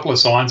got a couple of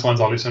science ones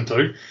I listen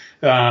to.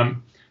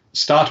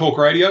 Star Talk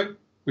Radio,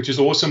 which is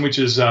awesome, which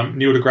is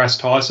Neil deGrasse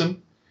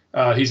Tyson.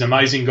 He's an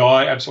amazing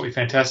guy, absolutely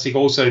fantastic.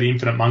 Also, The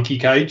Infinite Monkey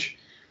Cage,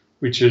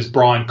 which is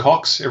Brian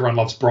Cox. Everyone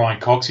loves Brian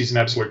Cox. He's an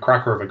absolute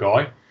cracker of a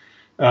guy.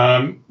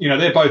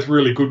 They're both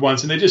really good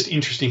ones, and they're just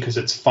interesting because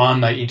it's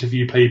fun. They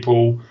interview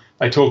people.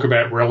 They talk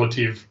about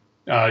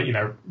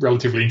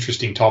relatively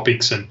interesting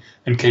topics and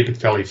keep it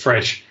fairly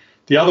fresh.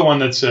 The other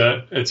one it's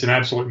an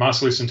absolute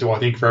must listen to, I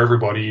think, for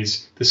everybody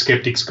is The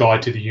Skeptic's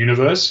Guide to the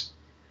Universe,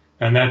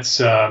 and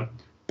that's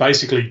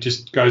basically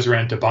just goes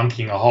around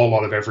debunking a whole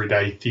lot of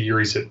everyday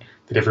theories that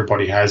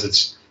everybody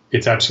has.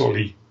 It's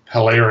absolutely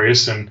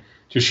hilarious and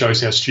just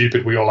shows how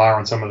stupid we all are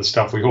on some of the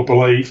stuff we all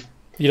believe.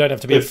 You don't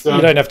have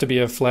to be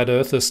a flat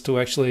earthist to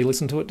actually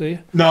listen to it, do you?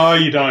 No,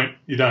 you don't.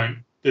 You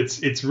don't.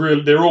 It's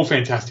real. They're all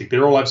fantastic.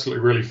 They're all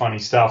absolutely really funny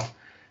stuff.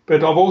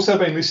 But I've also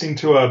been listening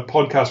to a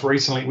podcast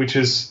recently, which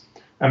is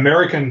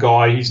American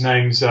guy. His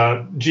name's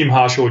Jim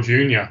Harshaw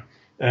Jr.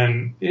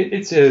 And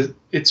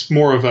it's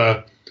more of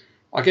a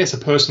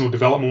personal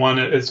development one.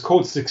 It's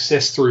called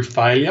Success Through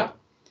Failure.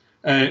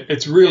 And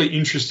it's really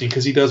interesting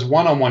because he does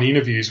one-on-one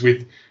interviews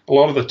with a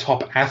lot of the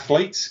top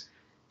athletes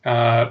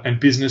and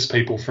business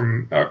people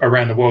from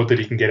around the world that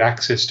he can get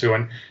access to.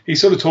 And he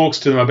sort of talks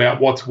to them about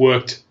what's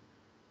worked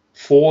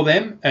for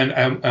them and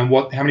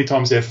how many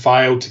times they've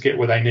failed to get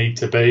where they need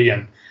to be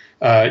and,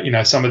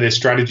 some of their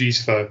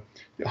strategies for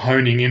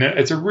honing in it.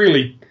 It's a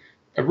really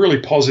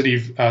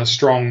positive,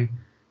 strong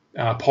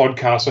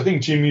podcast. I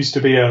think Jim used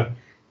to be a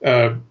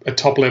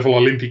top-level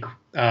Olympic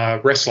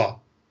wrestler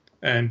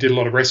and did a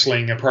lot of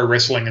wrestling, pro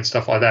wrestling and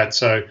stuff like that.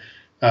 So,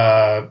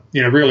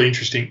 really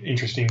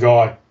interesting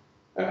guy.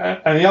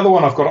 And the other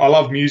one I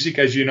love music.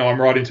 As you know, I'm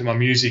right into my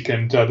music.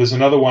 And there's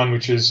another one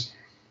which is,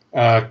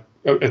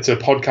 it's a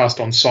podcast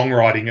on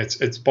songwriting.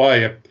 It's by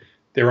a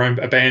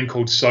band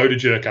called Soda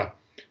Jerker.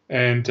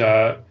 And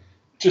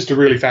just a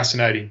really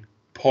fascinating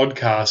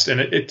podcast. And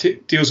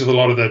it deals with a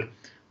lot of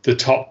the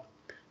top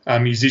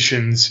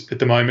musicians at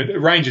the moment. It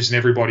ranges in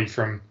everybody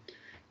from,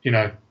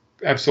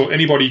 absolutely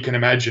anybody you can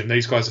imagine.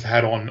 These guys have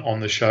had on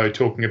the show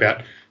talking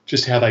about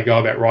just how they go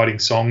about writing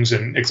songs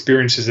and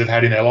experiences they've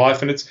had in their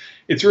life. And it's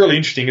really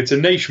interesting. It's a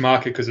niche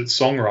market because it's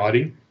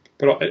songwriting,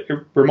 but it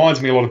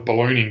reminds me a lot of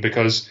ballooning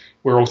because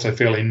we're also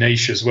fairly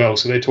niche as well.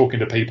 So they're talking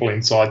to people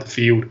inside the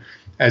field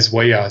as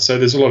we are. So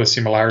there's a lot of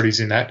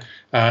similarities in that.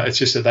 It's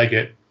just that they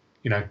get,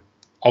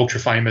 ultra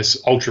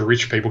famous, ultra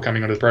rich people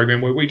coming onto the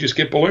program where we just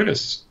get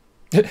balloonists.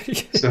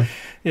 So,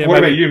 Yeah,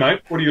 what maybe. about you,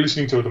 mate? What are you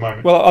listening to at the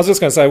moment? Well, I was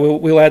just going to say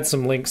we'll add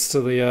some links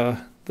to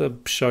the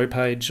show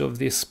page of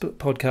this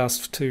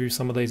podcast to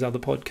some of these other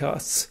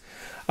podcasts.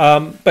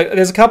 But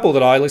there's a couple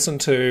that I listen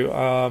to.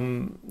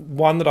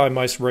 One that I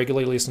most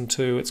regularly listen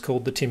to, it's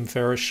called The Tim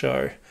Ferriss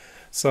Show.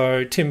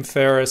 So Tim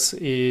Ferriss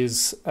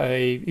he's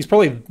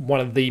probably one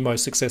of the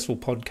most successful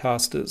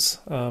podcasters.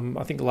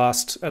 I think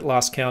at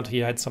last count he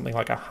had something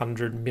like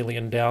 100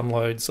 million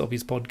downloads of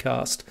his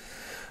podcast.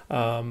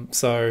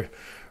 So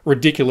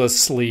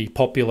ridiculously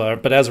popular,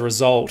 but as a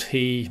result,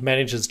 he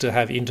manages to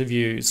have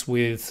interviews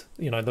with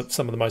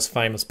some of the most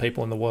famous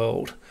people in the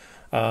world.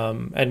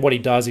 And what he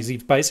does is he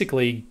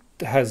basically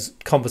has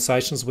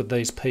conversations with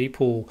these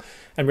people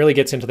and really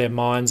gets into their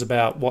minds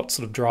about what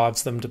sort of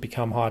drives them to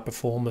become high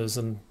performers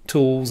and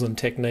tools and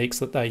techniques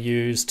that they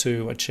use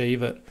to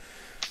achieve it.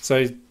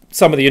 So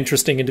some of the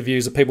interesting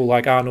interviews are people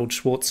like Arnold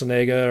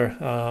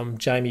Schwarzenegger,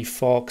 Jamie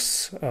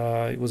Foxx.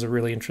 It was a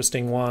really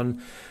interesting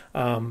one.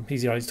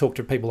 He's talked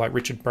to people like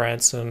Richard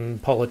Branson,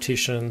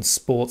 politicians,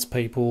 sports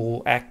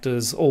people,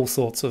 actors, all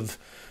sorts of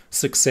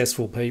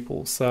successful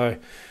people. So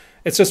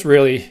it's just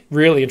really,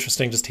 really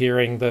interesting just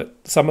hearing that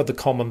some of the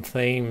common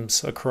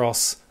themes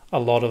across a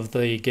lot of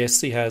the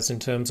guests he has in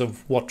terms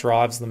of what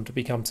drives them to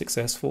become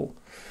successful.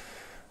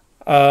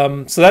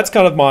 So that's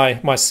kind of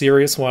my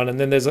serious one. And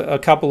then there's a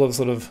couple of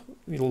sort of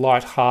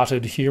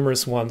light-hearted,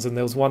 humorous ones. And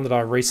there was one that I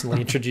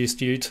recently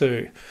introduced you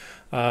to,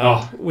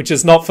 which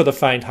is not for the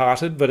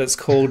faint-hearted, but it's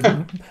called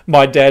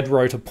My Dad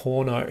Wrote a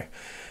Porno.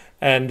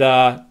 And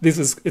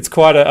it's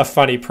quite a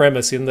funny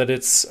premise in that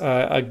it's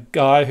a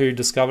guy who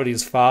discovered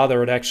his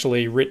father had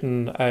actually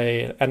written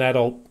an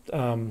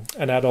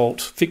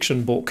adult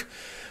fiction book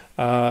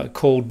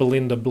called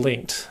Belinda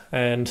Blinked,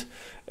 and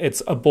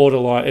it's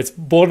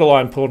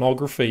borderline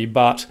pornography.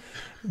 But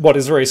what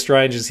is very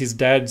strange is his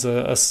dad's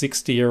a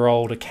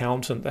 60-year-old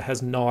accountant that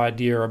has no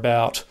idea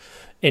about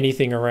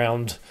anything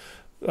around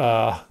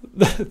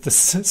the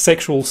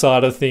sexual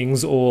side of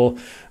things or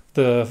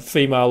the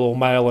female or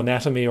male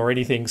anatomy or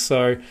anything.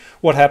 So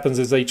what happens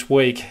is each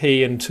week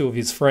he and two of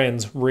his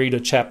friends read a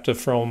chapter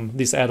from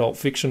this adult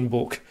fiction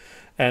book,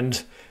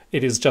 and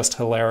it is just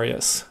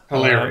hilarious.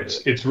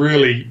 It's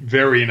really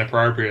very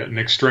inappropriate and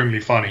extremely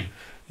funny.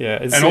 Yeah,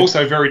 and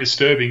also very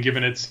disturbing,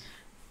 given it's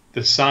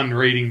the son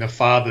reading the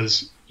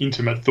father's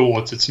intimate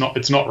thoughts. It's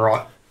not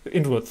right.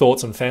 Intimate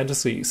thoughts and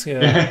fantasies,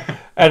 yeah.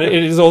 And it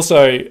is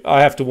also,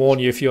 I have to warn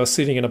you, if you are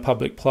sitting in a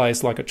public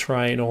place like a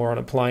train or on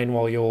a plane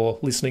while you're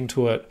listening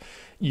to it,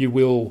 you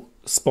will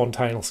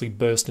spontaneously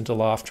burst into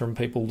laughter and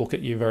people look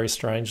at you very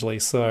strangely.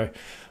 So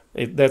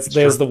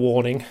there's the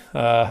warning.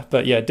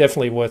 But yeah,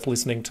 definitely worth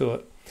listening to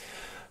it.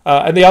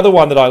 And the other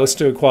one that I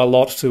listen to quite a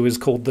lot to is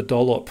called The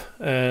Dollop.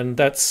 And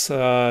that's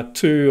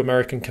two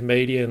American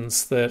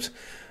comedians that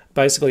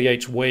basically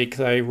each week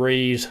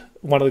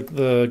one of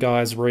the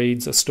guys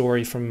reads a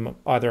story from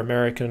either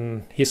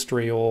American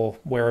history or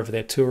wherever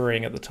they're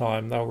touring at the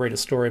time. They'll read a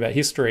story about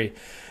history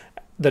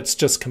that's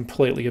just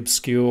completely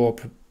obscure,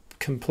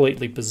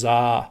 completely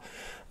bizarre.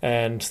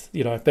 And,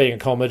 being a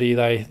comedy,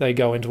 they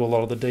go into a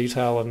lot of the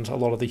detail and a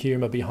lot of the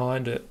humour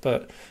behind it.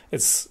 But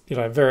it's,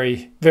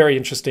 very, very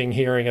interesting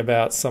hearing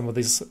about some of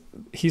this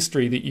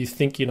history that you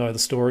think you know the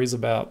stories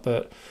about,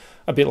 but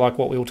a bit like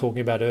what we were talking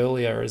about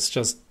earlier, is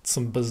just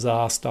some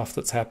bizarre stuff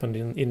that's happened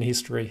in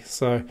history.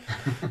 So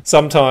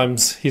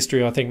sometimes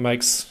history, I think,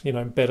 makes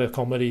better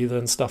comedy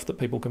than stuff that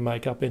people can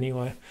make up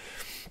anyway.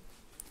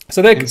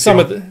 So there's some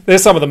of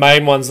the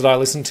main ones that I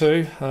listen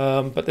to,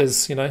 but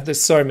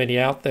there's so many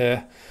out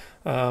there.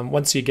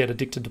 Once you get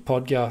addicted to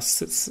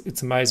podcasts,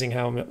 it's amazing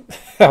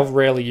how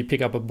rarely you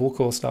pick up a book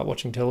or start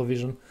watching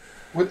television.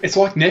 Well, it's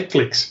like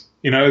Netflix.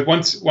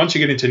 Once you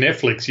get into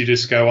Netflix, you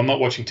just go, I'm not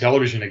watching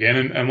television again.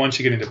 And once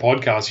you get into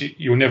podcasts,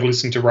 you'll never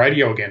listen to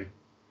radio again.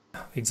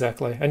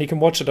 Exactly. And you can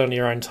watch it on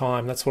your own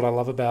time. That's what I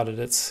love about it.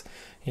 It's,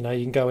 you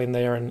can go in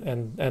there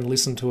and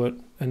listen to it.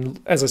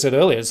 And as I said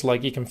earlier, it's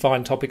like you can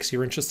find topics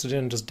you're interested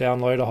in, just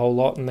download a whole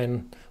lot. And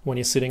then when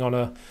you're sitting on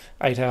a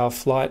 8-hour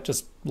flight,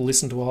 just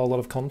listen to a whole lot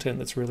of content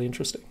that's really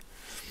interesting.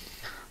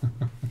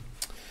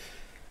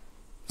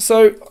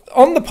 So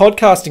on the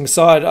podcasting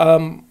side,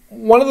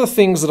 one of the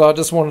things that I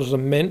just wanted to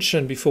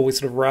mention before we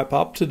sort of wrap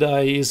up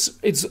today is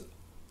it's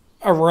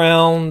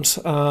around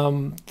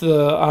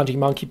the Aunty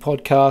Monkey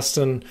podcast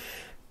and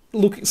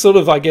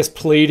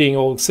pleading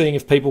or seeing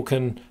if people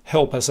can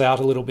help us out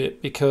a little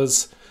bit,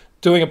 because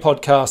doing a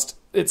podcast,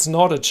 it's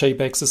not a cheap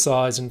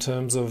exercise in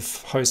terms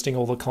of hosting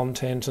all the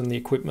content and the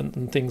equipment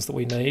and things that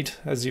we need.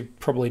 As you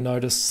probably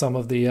noticed, some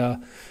of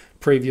the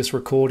previous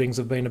recordings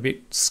have been a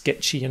bit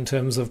sketchy in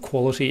terms of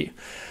quality.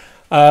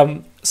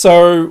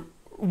 So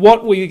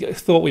what we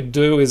thought we'd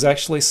do is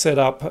actually set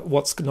up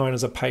what's known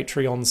as a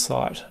Patreon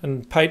site.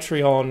 And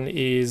Patreon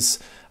is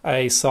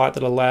a site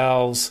that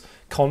allows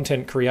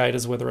content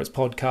creators, whether it's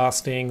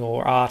podcasting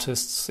or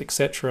artists,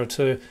 etc.,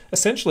 to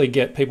essentially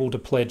get people to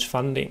pledge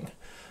funding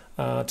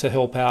to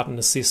help out and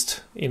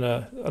assist in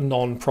a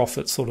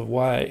non-profit sort of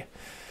way.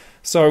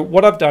 So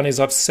what I've done is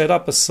I've set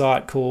up a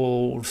site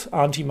called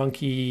Aunty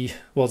Monkey.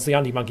 Well, it's the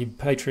Aunty Monkey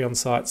Patreon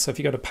site. So if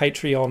you go to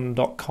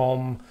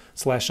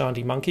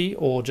patreon.com/Aunty Monkey,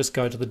 or just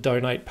go to the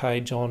donate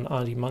page on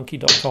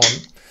auntymonkey.com.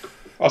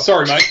 Oh,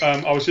 sorry, mate.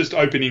 I was just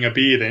opening a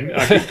beer then.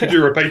 Could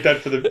you repeat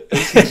that for the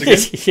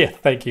listeners again? Yeah,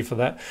 thank you for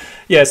that.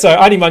 Yeah, so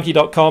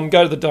auntymonkey.com,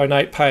 go to the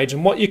donate page,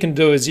 and what you can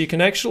do is you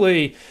can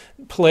actually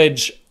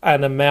pledge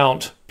an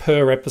amount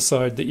per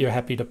episode that you're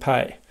happy to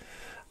pay.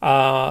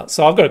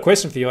 So I've got a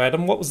question for you,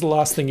 Adam. What was the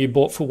last thing you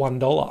bought for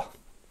 $1?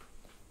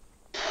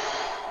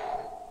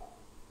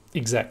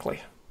 Exactly.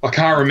 I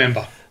can't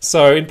remember.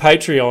 So in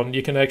Patreon,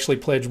 you can actually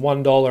pledge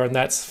 $1, and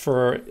that's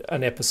for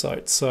an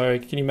episode. So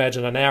can you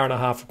imagine an hour and a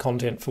half of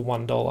content for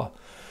 $1?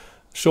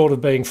 Short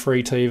of being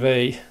free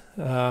TV,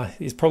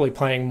 is probably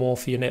paying more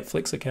for your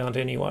Netflix account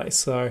anyway.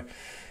 So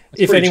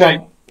if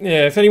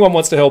anyone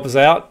wants to help us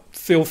out,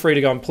 feel free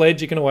to go and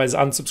pledge. You can always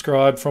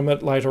unsubscribe from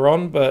it later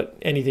on, but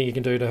anything you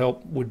can do to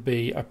help would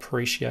be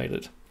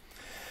appreciated.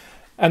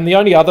 And the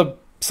only other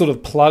sort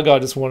of plug I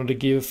just wanted to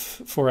give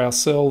for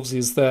ourselves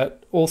is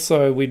that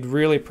also we'd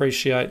really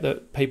appreciate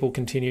that people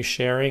continue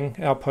sharing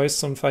our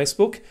posts on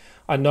Facebook.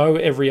 I know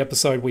every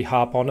episode we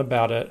harp on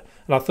about it,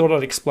 and I thought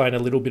I'd explain a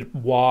little bit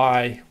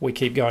why we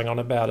keep going on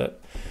about it.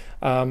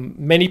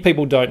 Many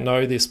people don't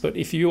know this, but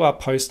if you are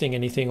posting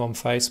anything on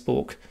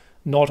Facebook,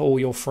 not all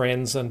your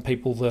friends and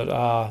people that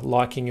are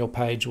liking your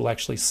page will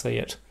actually see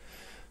it.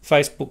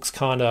 Facebook's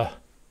kind of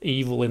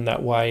evil in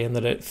that way, in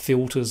that it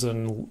filters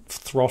and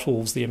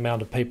throttles the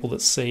amount of people that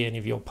see any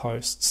of your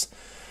posts.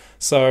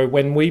 So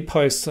when we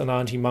post an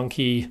Aunty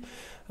Monkey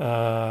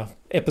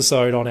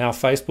episode on our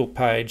Facebook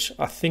page,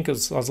 I think I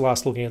was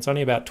last looking, it's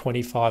only about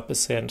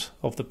 25%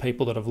 of the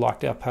people that have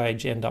liked our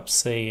page end up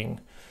seeing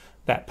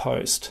that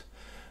post.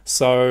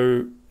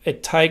 So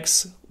it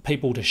takes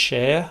people to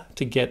share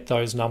to get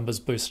those numbers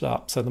boosted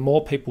up. So the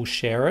more people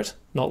share it,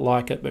 not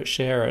like it, but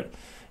share it,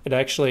 it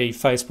actually,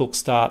 Facebook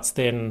starts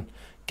then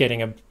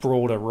getting a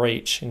broader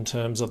reach in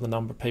terms of the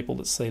number of people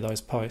that see those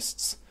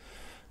posts.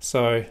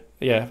 So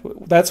yeah,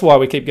 that's why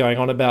we keep going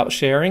on about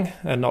sharing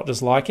and not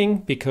just liking,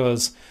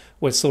 because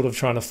we're sort of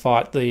trying to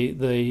fight the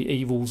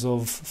evils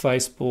of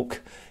Facebook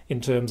in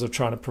terms of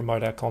trying to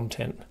promote our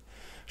content.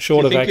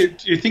 Do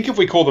you think if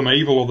we call them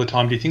evil all the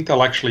time, do you think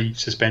they'll actually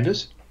suspend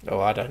us? Oh,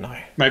 I don't know.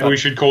 Maybe we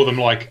should call them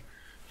like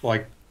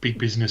big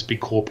business, big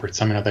corporate,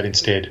 something like that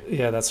instead.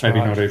 Yeah, that's maybe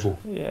right. Maybe not evil.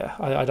 Yeah,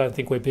 I don't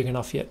think we're big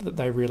enough yet that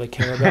they really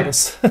care about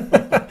us.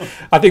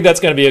 I think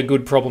that's going to be a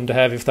good problem to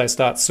have if they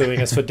start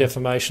suing us for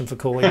defamation for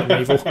calling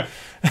them evil.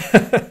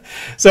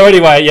 So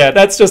anyway, yeah,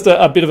 that's just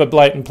a bit of a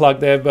blatant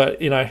plug there.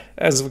 But, you know,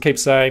 as we keep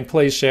saying,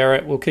 please share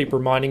it. We'll keep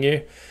reminding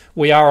you.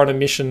 We are on a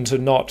mission to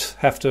not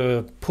have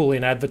to pull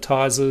in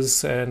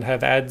advertisers and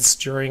have ads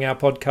during our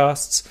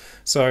podcasts.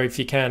 So if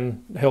you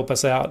can help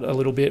us out a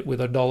little bit with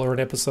 $1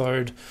 an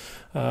episode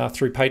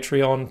through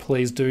Patreon,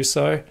 please do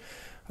so.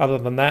 Other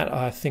than that,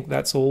 I think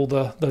that's all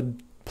the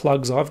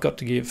plugs I've got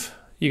to give.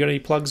 You got any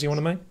plugs you want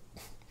to make?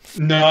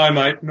 No,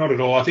 mate, not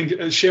at all. I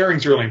think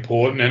sharing's really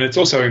important, and it's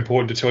also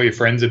important to tell your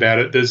friends about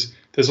it. There's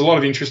a lot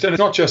of interest, and it's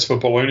not just for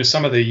balloonists.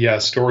 Some of the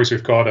stories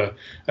we've got are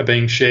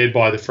being shared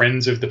by the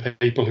friends of the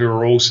people who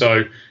are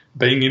also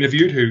being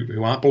interviewed,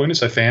 who aren't balloonists,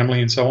 so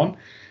family and so on.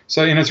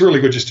 So, you know, it's really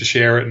good just to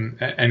share it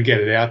and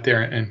get it out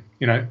there and,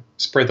 you know,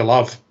 spread the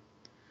love.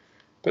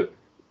 But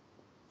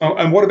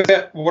and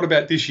what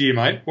about this year,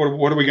 mate?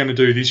 What are we going to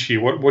do this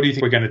year? What do you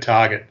think we're going to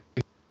target?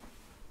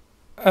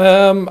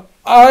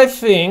 I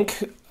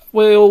think,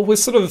 well, we've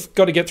sort of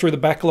got to get through the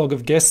backlog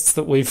of guests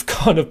that we've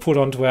kind of put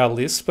onto our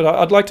list, but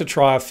I'd like to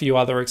try a few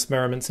other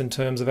experiments in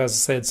terms of, as I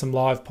said, some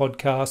live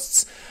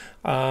podcasts.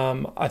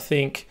 I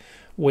think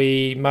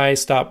we may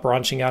start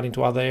branching out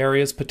into other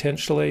areas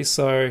potentially.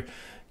 So,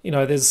 you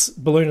know,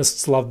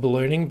 balloonists love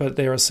ballooning, but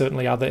there are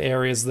certainly other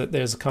areas that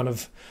there's kind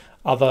of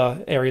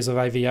other areas of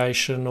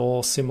aviation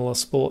or similar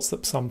sports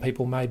that some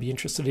people may be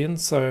interested in.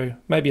 So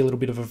maybe a little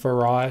bit of a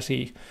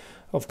variety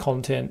of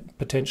content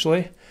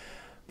potentially.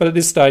 But at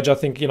this stage, I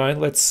think, you know,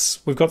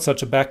 we've got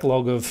such a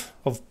backlog of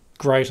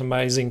great,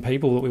 amazing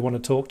people that we want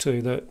to talk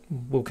to that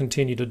we'll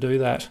continue to do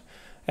that,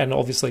 and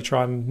obviously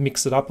try and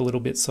mix it up a little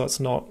bit so it's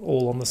not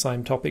all on the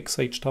same topics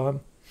each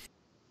time.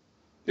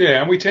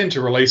 Yeah, and we tend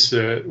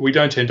to we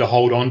don't tend to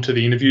hold on to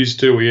the interviews,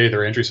 do we,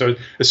 either, Andrew? So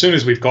as soon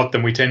as we've got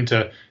them, we tend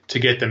to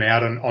get them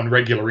out on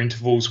regular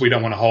intervals. We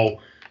don't want to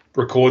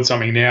record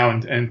something now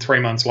and 3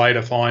 months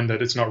later find that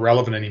it's not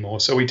relevant anymore.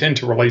 So we tend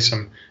to release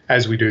them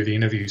as we do the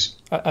interviews.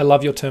 I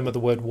love your term of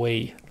the word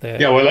 "we"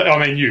 there. Yeah, well,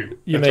 I mean you.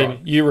 You mean right.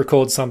 You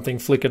record something,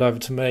 flick it over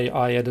to me,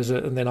 I edit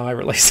it, and then I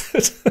release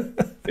it.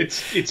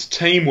 It's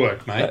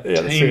teamwork, mate.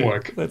 Yeah,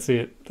 teamwork. That's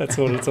it. That's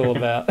what it's all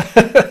about.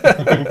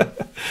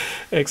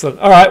 Excellent.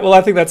 All right. Well,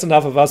 I think that's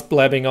enough of us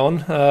blabbing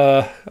on.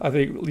 I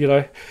think, you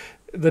know,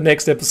 the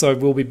next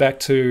episode we'll be back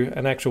to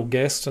an actual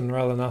guest and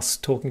rather than us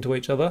talking to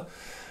each other.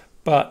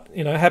 But,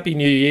 you know, Happy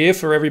New Year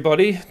for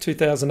everybody.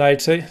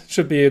 2018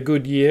 should be a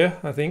good year,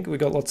 I think. We've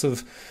got lots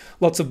of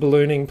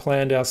ballooning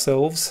planned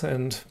ourselves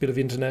and a bit of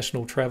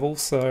international travel.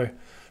 So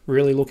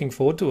really looking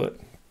forward to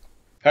it.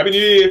 Happy New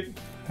Year.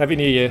 Happy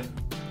New Year.